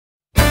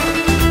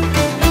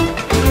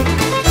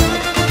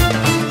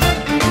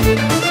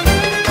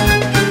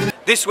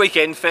This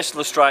weekend, Festival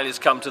Australia's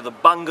come to the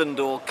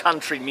Bungendore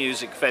Country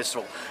Music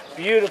Festival.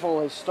 Beautiful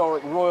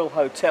historic Royal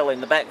Hotel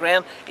in the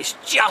background. It's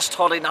just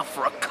hot enough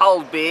for a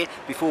cold beer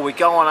before we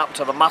go on up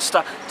to the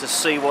muster to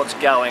see what's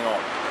going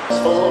on.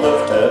 Full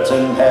of turds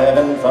and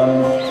having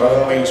fun,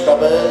 throwing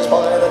scrubbers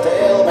by the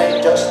tail,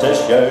 mate, just to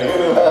show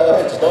you how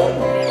it's done.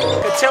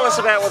 Tell us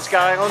about what's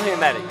going on here,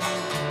 Maddie.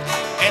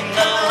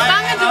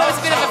 Bungedore was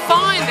a bit of a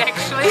find,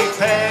 actually.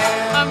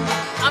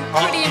 I'm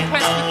pretty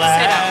impressed with the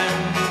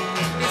setup.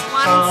 There's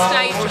one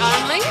stage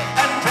only,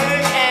 and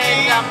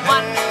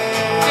one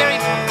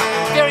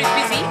very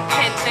busy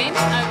canteen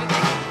over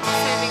there,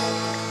 serving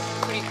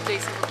pretty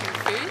decent looking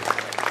food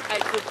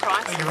at good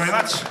prices. Thank you very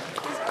much.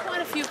 There's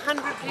quite a few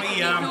hundred people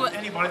here who are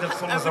anybody that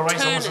follows the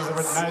race horses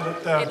know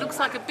that it looks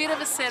like a bit of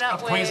a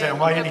setup where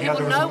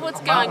people know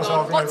what's going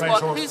on, what's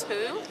what, who's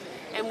who,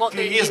 and what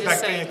they're here to see. A few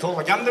years back there, called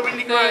the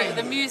Bungendore.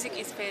 The music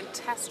is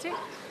fantastic,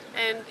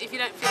 and if you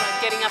don't feel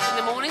like getting up in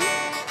the morning,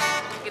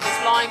 you can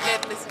just lie in bed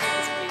and listen to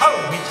this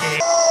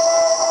music.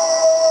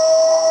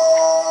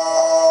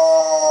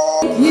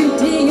 You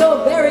dear,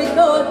 you're very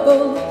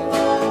thoughtful,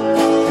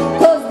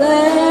 'cause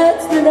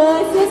that's the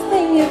nicest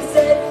thing you've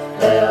said.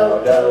 Now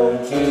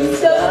don't you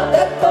stop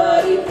that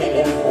party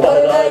picking.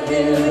 What did I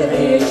do to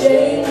be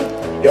ashamed?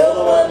 You're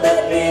the one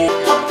that did.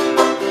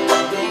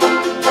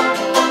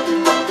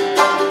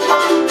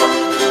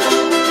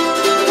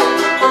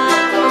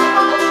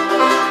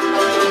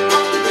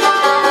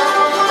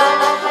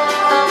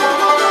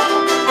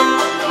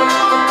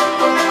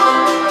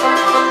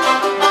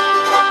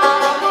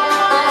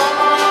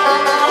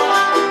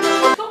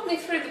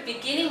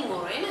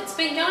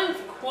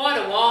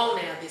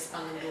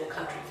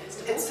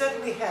 It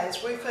certainly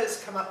has. We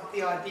first come up with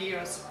the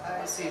idea, I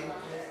suppose, in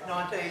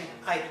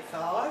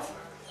 1985.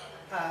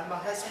 My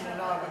husband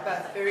and I were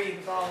both very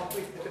involved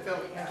with the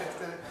development of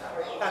the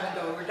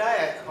Bungendore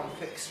Rodeo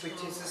complex,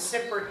 which is a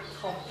separate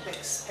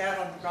complex out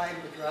on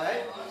Rainwood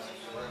Road.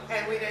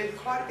 And we needed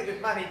quite a bit of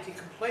money to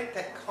complete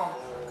that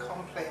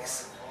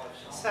complex.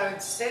 So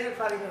instead of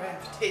running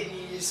around for 10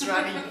 years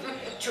running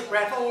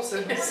raffles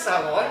and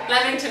so on,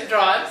 Lamington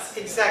Drives.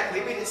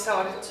 Exactly, we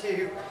decided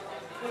to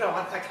put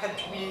on a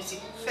country music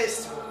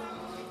festival.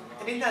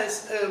 And in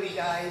those early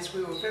days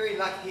we were very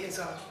lucky, as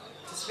I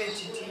just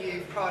mentioned to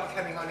you prior to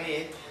coming on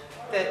air,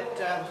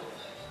 that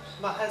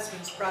my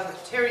husband's brother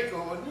Terry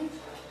Gordon,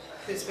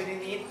 who's been in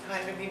the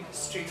entertainment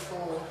industry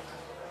for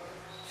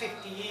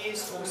 50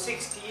 years or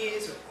 60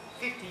 years or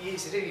 50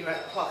 years at any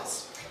rate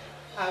plus,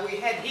 we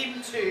had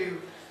him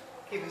to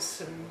give us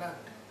some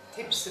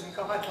tips and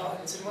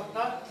guidelines and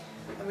whatnot.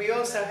 And we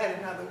also had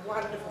another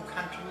wonderful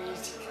country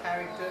music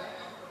character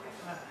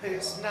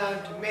who's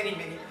known to many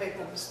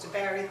people, Mr.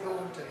 Barry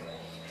Thornton.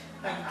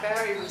 And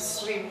Barry was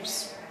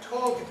Slim's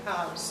tall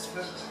guitarist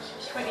for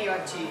 20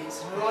 odd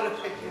years, and a lot of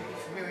people will be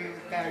familiar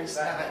with Barry's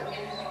name.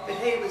 But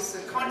he was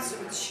the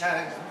consummate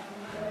showman,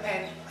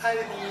 and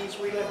over the years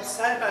we learned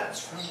so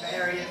much from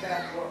Barry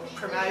about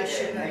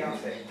promotion and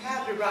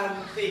how to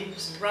run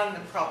things and run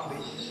them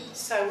properly.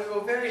 So we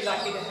were very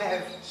lucky to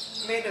have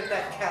men of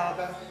that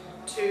calibre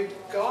to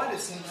guide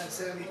us in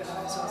those early days,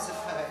 I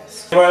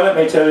suppose. Well, let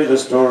me tell you the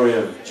story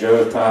of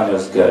Joe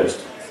Palmer's ghost.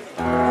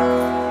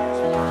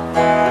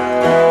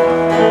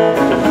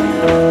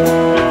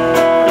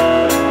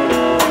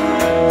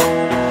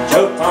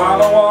 Joe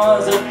Palmer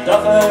was a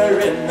duffer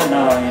in the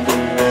 90s.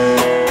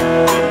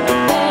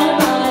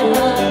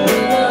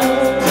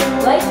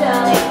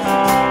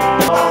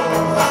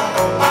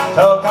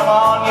 So come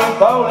on, you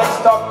bowling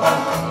stockman,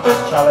 this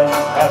challenge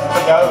has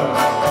to go.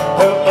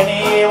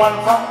 Anyone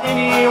from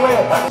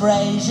anywhere.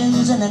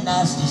 Abrasions and a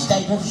nasty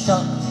state of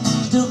shock,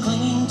 still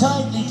clinging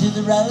tightly to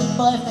the road,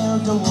 I fell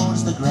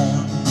towards the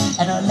ground,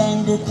 and I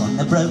landed on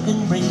the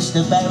broken bridge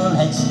the barrel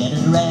had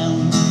scattered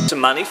round. Some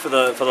money for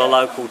the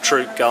local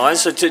troupe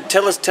guys. So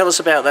tell us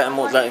about that and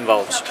what that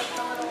involves.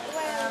 Well,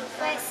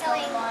 we're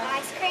selling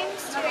ice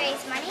creams to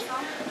raise money.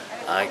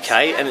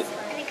 Okay, and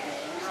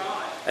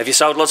have you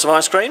sold lots of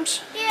ice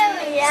creams? Yeah,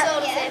 we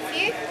sold a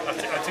few.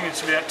 I think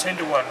it's about 10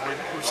 to 1.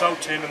 We've sold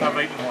 10 and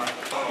they've eaten 1.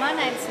 My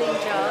name's Lynn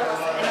Giles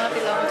and I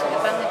belong to the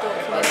Bungedore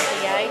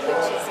Community Aid,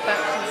 which is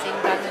functions in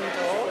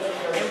Bungendore,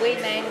 and we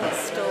man this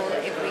stall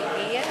every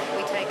year.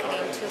 We take it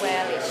in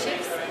 2-hourly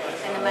shifts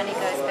and the money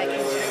goes back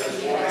into the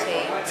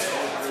community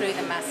through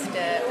the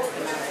muster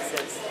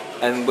organisers.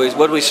 And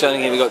what are we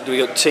selling here? Do we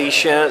got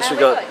t-shirts? We've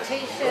got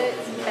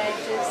t-shirts and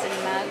badges and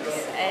mugs,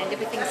 and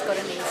everything's got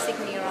an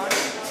insignia on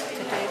it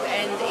to do,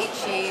 and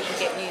each year we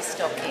get new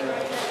stock in.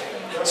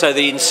 So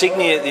the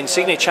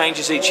insignia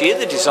changes each year,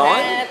 the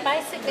design?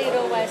 Basically it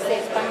always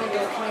says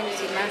Bungendore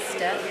Community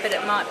Muster, but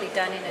it might be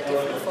done in a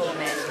different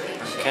format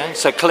each year. Okay,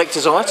 so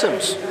collector's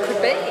items?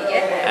 Could be,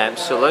 yeah.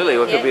 Absolutely,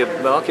 well, it could be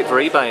a market for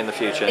eBay in the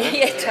future.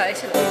 Yeah,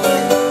 totally.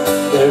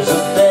 There's a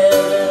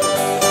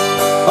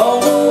bell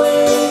on the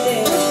way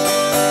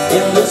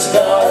in the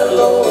sky,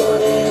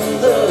 Lord,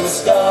 in the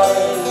sky.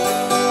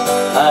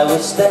 I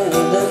was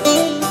standing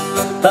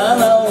by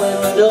my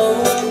window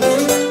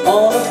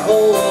on a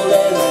cold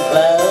and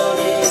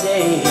cloudy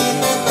day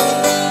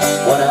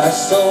when I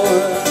saw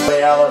her.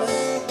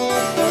 Alice.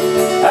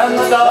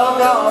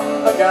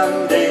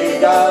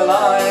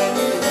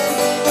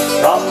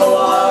 From the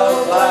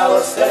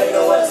wildflower state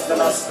of Western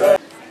Australia.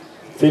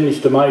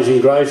 Finished Amazing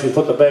Grace and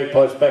put the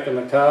bagpipes back in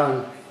the car.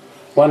 And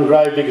one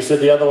grave digger said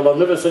to the other, well, I've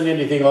never seen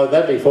anything like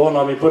that before, and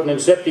I've been putting in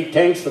septic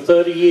tanks for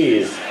 30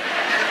 years.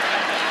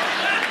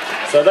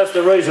 So that's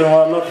the reason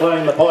why I'm not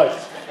playing the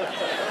pipes.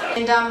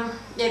 And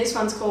yeah, this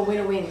one's called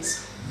Winter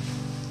Winds.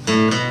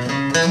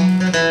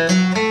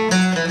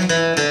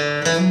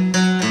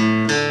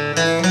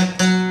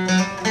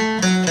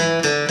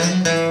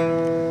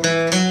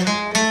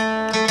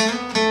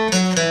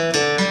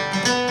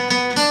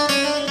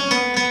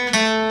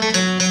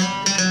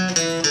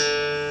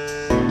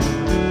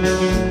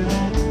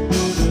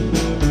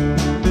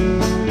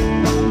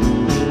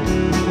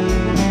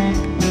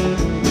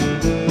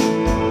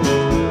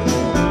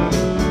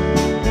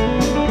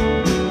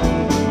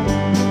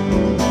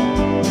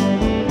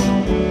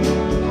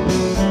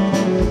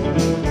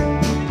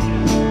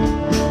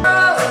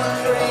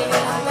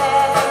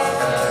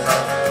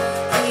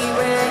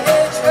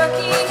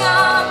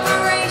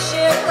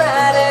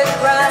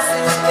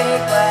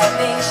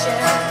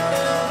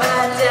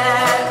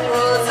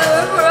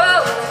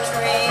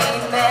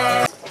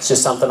 It's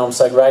just something I'm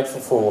so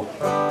grateful for.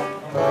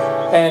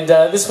 And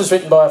this was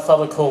written by a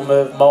fellow called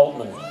Merv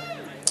Maltman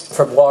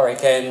from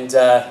Warwick, and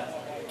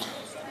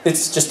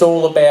it's just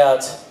all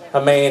about a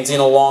man's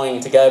inner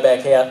longing to go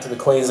back out to the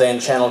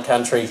Queensland Channel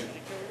Country,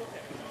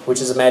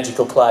 which is a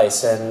magical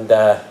place, and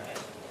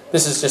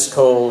this is just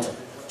called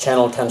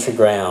Channel Country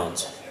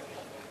Grounds.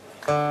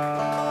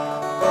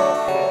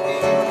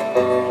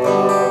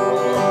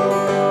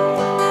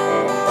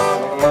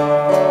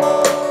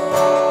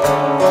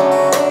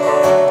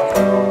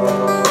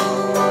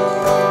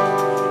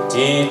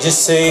 Did you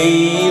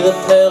see the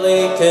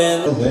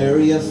pelican? Where are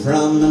you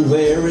from and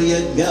where are you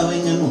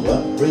going and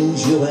what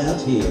brings you out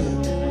here?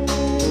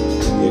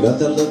 You got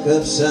the look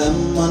of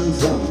someone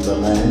from the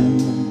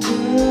land.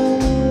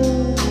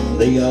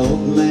 The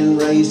old man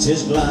raised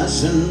his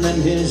glass and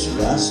then his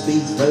raspy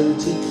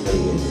throat he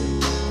cleared.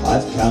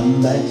 I've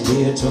come back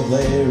here to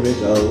where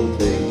it all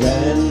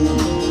began.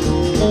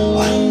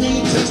 I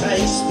need to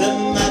taste the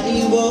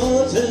muddy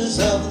waters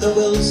of the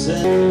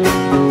Wilson.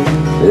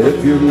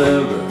 If you've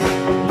never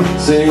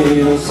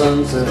seen a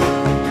sunset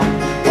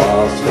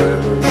last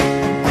forever,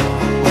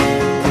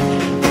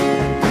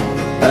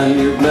 and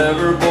you've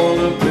never bought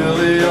a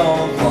billy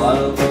on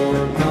fire for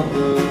a cup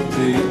of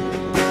tea.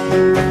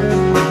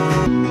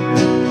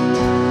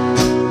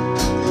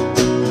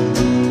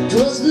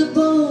 'Twas the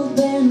bold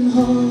Ben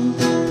Hall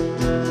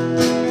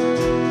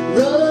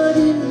rode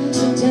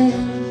into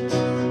town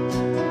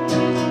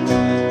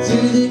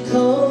through the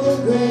cold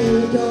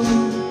grey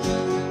dawn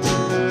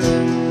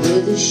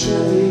with the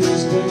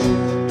shutters down.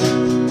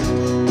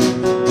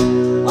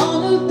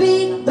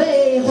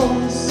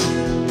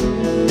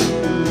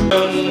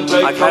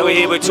 Okay, we're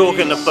here, we're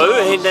talking to Boo,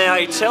 and now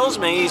he tells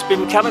me he's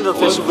been coming to the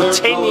festival for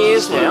 10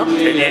 years now.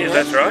 10 years,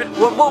 that's right.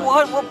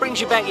 What brings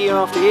you back year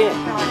after year?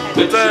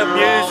 The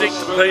music,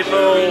 the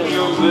people,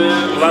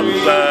 love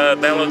the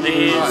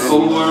melodies,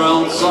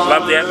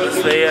 love the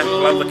atmosphere,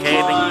 love the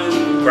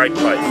camping. Great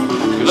place.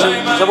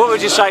 So what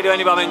would you say to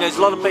anybody? I mean, there's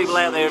a lot of people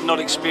out there who have not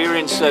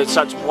experienced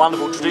such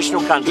wonderful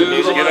traditional country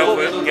music. Get off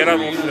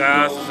your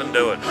asses and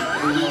do it.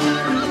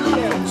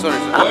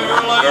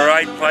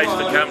 Great place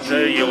to come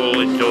to, you will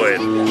enjoy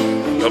it.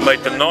 You'll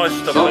meet the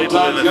nicest of people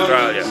in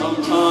Australia.